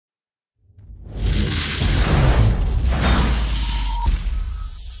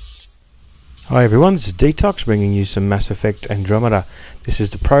Hi everyone, this is Detox bringing you some Mass Effect Andromeda. This is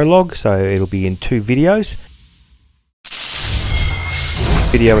the prologue, so it'll be in two videos.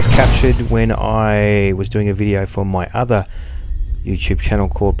 Video was captured when I was doing a video for my other YouTube channel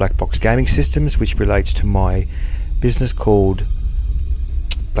called Black Box Gaming Systems, which relates to my business called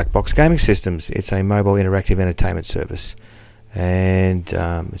Black Box Gaming Systems. It's a mobile interactive entertainment service, and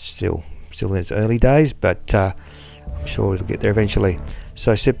it's still in its early days, but I'm sure it'll get there eventually.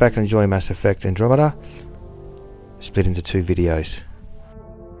 So sit back and enjoy Mass Effect Andromeda, split into two videos.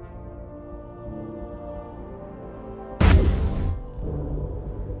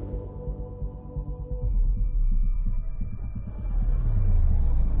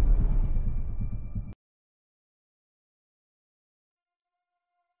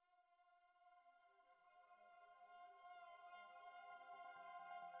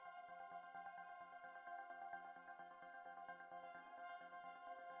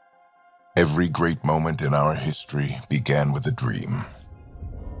 Every great moment in our history began with a dream.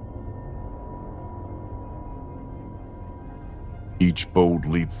 Each bold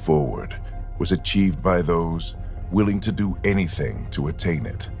leap forward was achieved by those willing to do anything to attain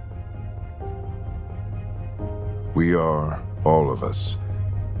it. We are, all of us,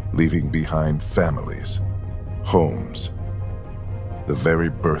 leaving behind families, homes, the very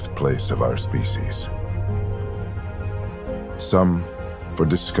birthplace of our species. Some for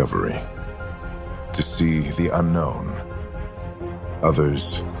discovery, to see the unknown,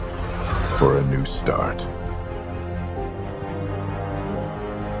 others for a new start.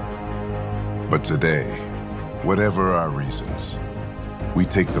 But today, whatever our reasons, we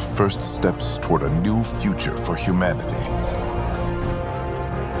take the first steps toward a new future for humanity.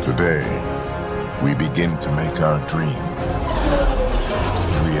 Today, we begin to make our dream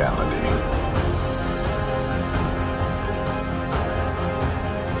reality.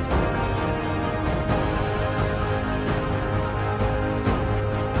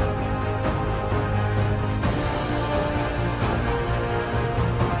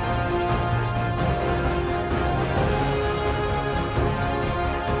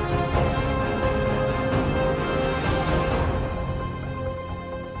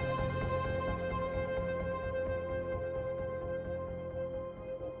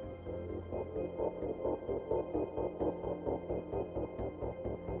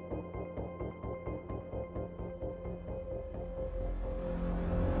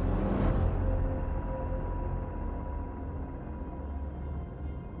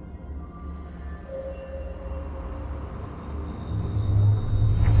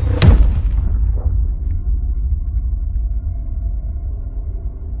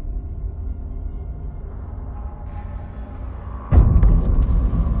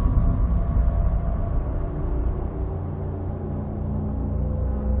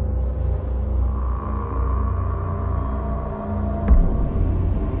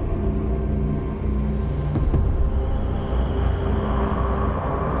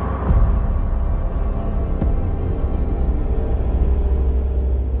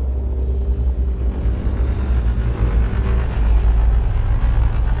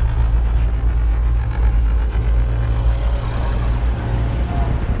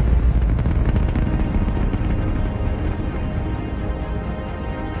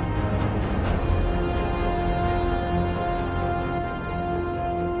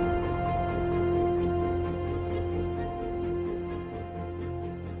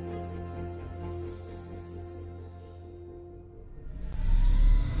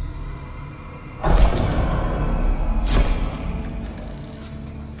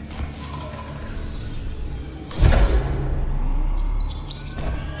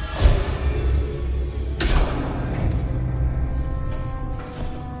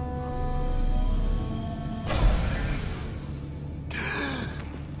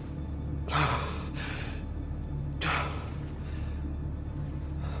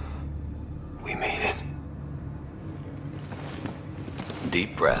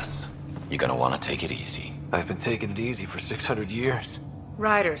 Deep breaths. You're gonna want to take it easy. I've been taking it easy for 600 years.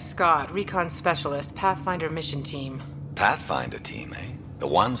 Ryder, Scott, Recon Specialist, Pathfinder Mission Team. Pathfinder team, eh? The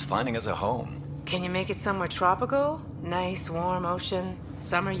ones finding us a home. Can you make it somewhere tropical? Nice, warm ocean,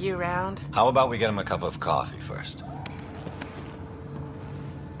 summer year-round? How about we get him a cup of coffee first?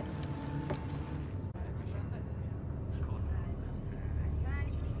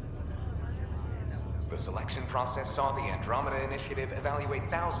 The selection process saw the Andromeda Initiative evaluate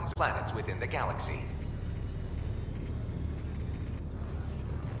thousands of planets within the galaxy.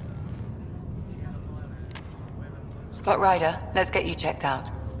 Scott Ryder, let's get you checked out.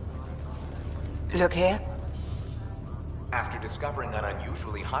 Look here. After discovering an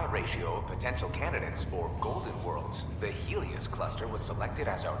unusually high ratio of potential candidates, or Golden Worlds, the Helios cluster was selected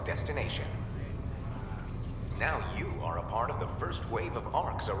as our destination. Now you are a part of the first wave of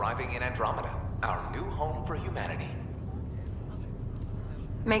ARCs arriving in Andromeda, our new home for humanity.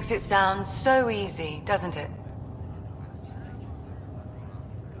 Makes it sound so easy, doesn't it?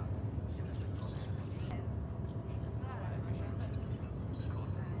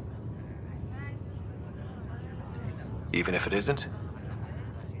 Even if it isn't,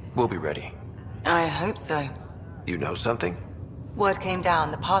 we'll be ready. I hope so. You know something? Word came down.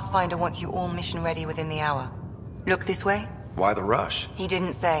 The Pathfinder wants you all mission ready within the hour. Look this way? Why the rush? He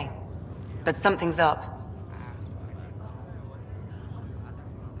didn't say. But something's up.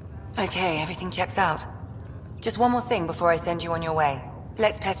 Okay, everything checks out. Just one more thing before I send you on your way.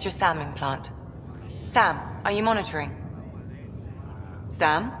 Let's test your SAM implant. Sam, are you monitoring?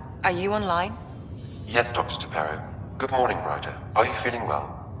 Sam, are you online? Yes, Dr. Tapero. Good morning, Ryder. Are you feeling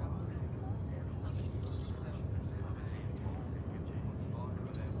well?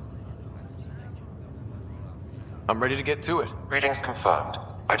 I'm ready to get to it. Readings confirmed.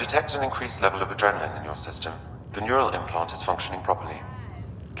 I detect an increased level of adrenaline in your system. The neural implant is functioning properly.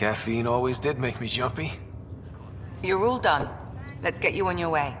 Caffeine always did make me jumpy. You're all done. Let's get you on your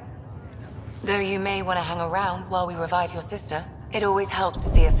way. Though you may want to hang around while we revive your sister, it always helps to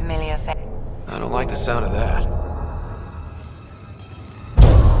see a familiar face. I don't like the sound of that.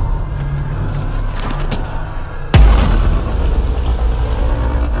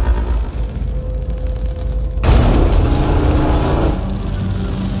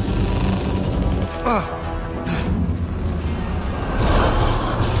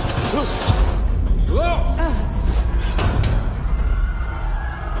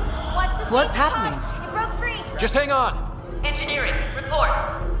 What's happening? It broke free. Just hang on! Engineering, report.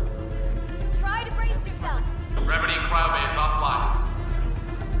 Try to brace yourself. Gravity cryobay is offline.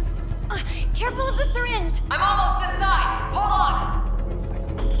 Careful of the syringe. I'm almost inside. Hold on.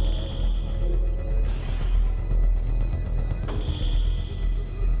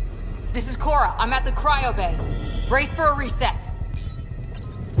 This is Cora. I'm at the cryo bay. Brace for a reset.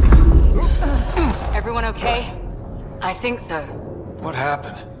 Everyone okay? I think so. What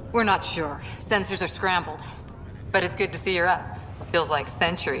happened? We're not sure. Sensors are scrambled. But it's good to see you're up. Feels like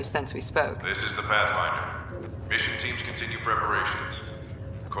centuries since we spoke. This is the Pathfinder. Mission teams continue preparations.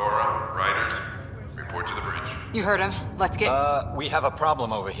 Cora, Riders, report to the bridge. You heard him. Let's get... We have a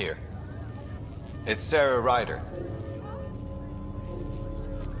problem over here. It's Sarah Ryder.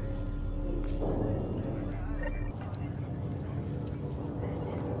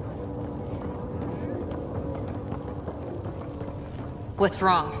 What's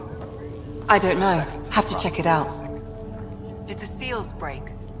wrong? I don't know. Have to check it out. Did the seals break?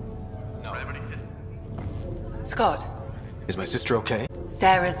 No. Scott, Is my sister okay?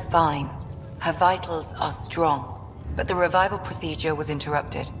 Sarah's fine. Her vitals are strong. But the revival procedure was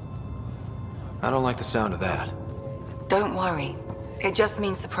interrupted. I don't like the sound of that. Don't worry. It just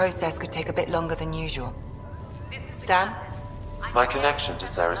means the process could take a bit longer than usual. Sam? My connection to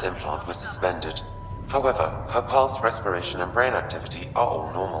Sarah's implant was suspended. However, her pulse, respiration, and brain activity are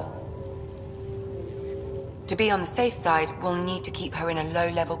all normal. To be on the safe side, we'll need to keep her in a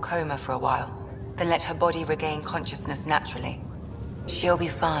low-level coma for a while, then let her body regain consciousness naturally. She'll be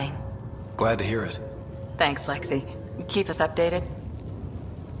fine. Glad to hear it. Thanks, Lexi. Keep us updated.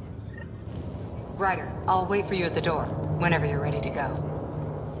 Ryder, I'll wait for you at the door, whenever you're ready to go.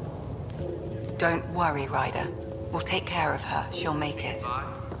 Don't worry, Ryder. We'll take care of her. She'll make it.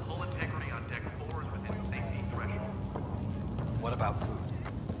 Full integrity on deck 4 is within safety threshold. What about food?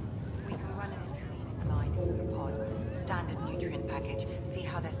 We can run an intravenous line into the pod. Standard nutrient package. See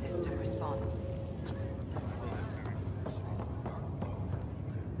how their system responds.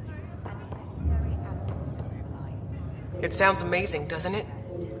 It sounds amazing, doesn't it?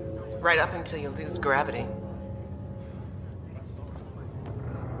 Right up until you lose gravity.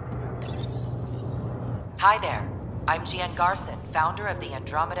 Hi there. I'm Jian Garson, founder of the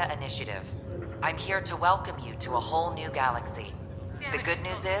Andromeda Initiative. I'm here to welcome you to a whole new galaxy. The good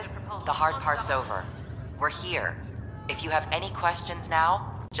news is, the hard part's over. We're here. If you have any questions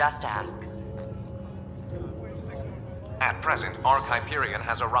now, just ask. At present, Arc Hyperion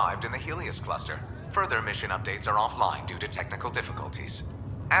has arrived in the Helios cluster. Further mission updates are offline due to technical difficulties.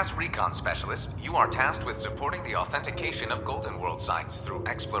 As recon specialist, you are tasked with supporting the authentication of Golden World sites through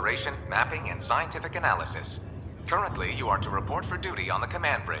exploration, mapping, and scientific analysis. Currently, you are to report for duty on the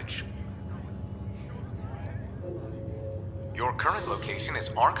command bridge. Your current location is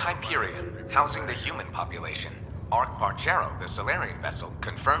Arc Hyperion, housing the human population. Arc Barchero, the Solarian vessel,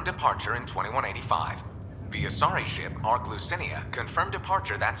 confirmed departure in 2185. The Asari ship, Ark Lucinia, confirmed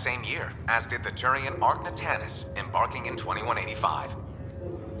departure that same year, as did the Turian Ark Natanus, embarking in 2185.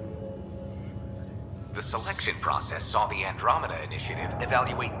 The selection process saw the Andromeda Initiative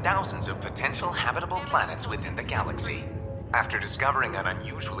evaluate thousands of potential habitable planets within the galaxy. After discovering an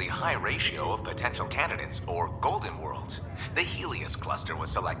unusually high ratio of potential candidates, or golden worlds, the Helios cluster was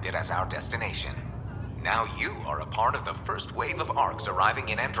selected as our destination. Now you are a part of the first wave of Arks arriving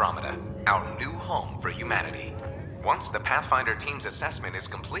in Andromeda, our new home for humanity. Once the Pathfinder team's assessment is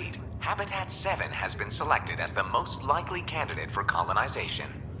complete, Habitat 7 has been selected as the most likely candidate for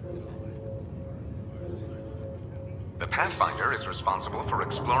colonization. The Pathfinder is responsible for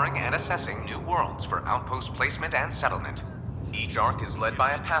exploring and assessing new worlds for outpost placement and settlement. Each Ark is led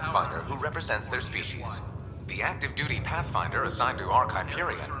by a Pathfinder who represents their species. The active duty Pathfinder assigned to Ark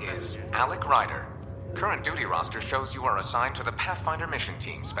Hyperion is Alec Ryder. Current duty roster shows you are assigned to the Pathfinder Mission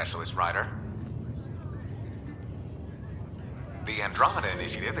Team, Specialist Ryder. The Andromeda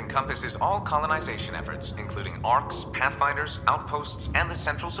Initiative encompasses all colonization efforts, including Arks, Pathfinders, outposts, and the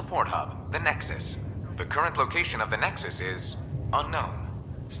central support hub, the Nexus. The current location of the Nexus is unknown.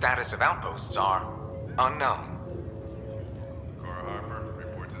 Status of outposts are unknown. Cora Harper,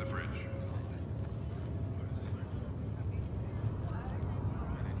 report to the fridge.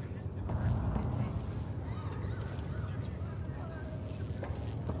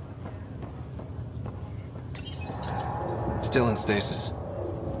 Still in stasis.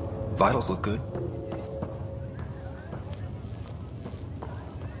 Vitals look good.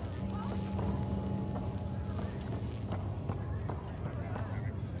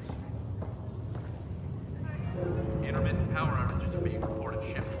 Intermittent power outages are being reported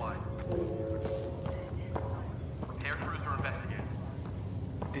shift-wide. Air crews are investigating.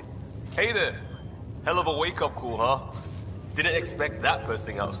 Hey there! Hell of a wake-up call, huh? Didn't expect that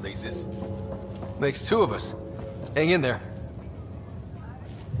bursting out of stasis. Makes two of us. Hang in there.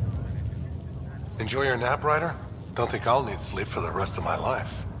 Enjoy your nap, Ryder? Don't think I'll need sleep for the rest of my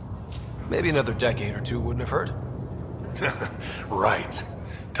life. Maybe another decade or two wouldn't have hurt. Right.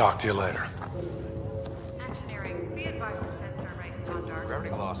 Talk to you later. Engineering, be advised to sensor rates on dark. Gravity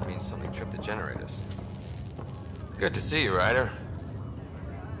loss means something tripped the generators. Good to see you, Ryder.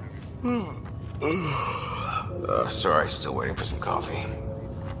 Sorry, still waiting for some coffee.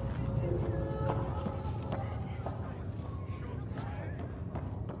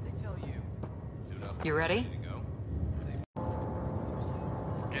 You ready?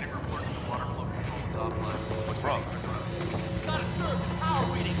 Getting reports the water flow control is offline. What's wrong? Got a surge in power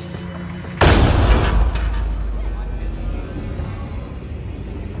readings.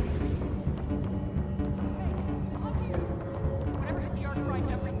 Whatever hit the arc right,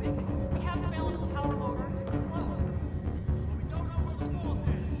 everything. We have to balance the power motor. We don't know where the fault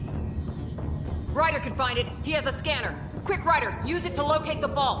is. Ryder can find it. He has a scanner. Quick, Ryder, use it to locate the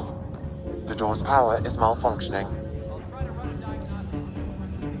vault. The door's power is malfunctioning.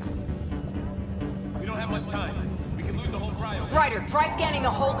 We don't have much time. We can lose the whole cryo. Ryder, try scanning the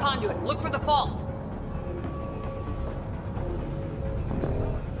whole conduit. Look for the fault.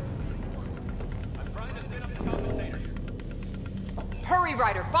 I'm trying to spin up the compensator. Hurry,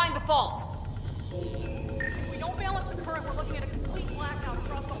 Ryder, find the fault. If we don't balance the current, we're looking at a complete blackout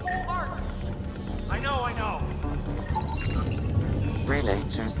across the whole arc. I know. Relay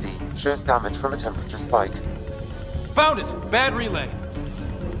 2C shows damage from a temperature spike. Found it! Bad relay.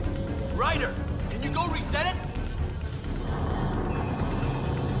 Ryder, can you go reset it?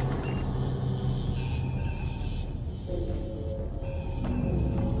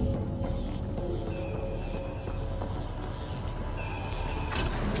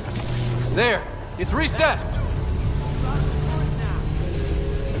 There! It's reset!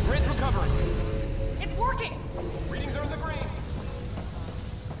 The grid's recovering. It's working! Readings are in the green.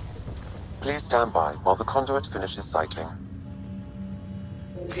 Please stand by while the conduit finishes cycling.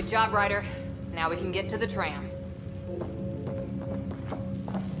 Good job, Ryder. Now we can get to the tram.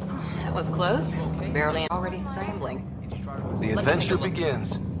 That was close. Barely already scrambling. The adventure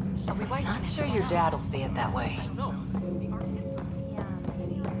begins. I'm sure your dad will see it that way.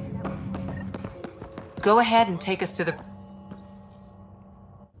 Go ahead and take us to the...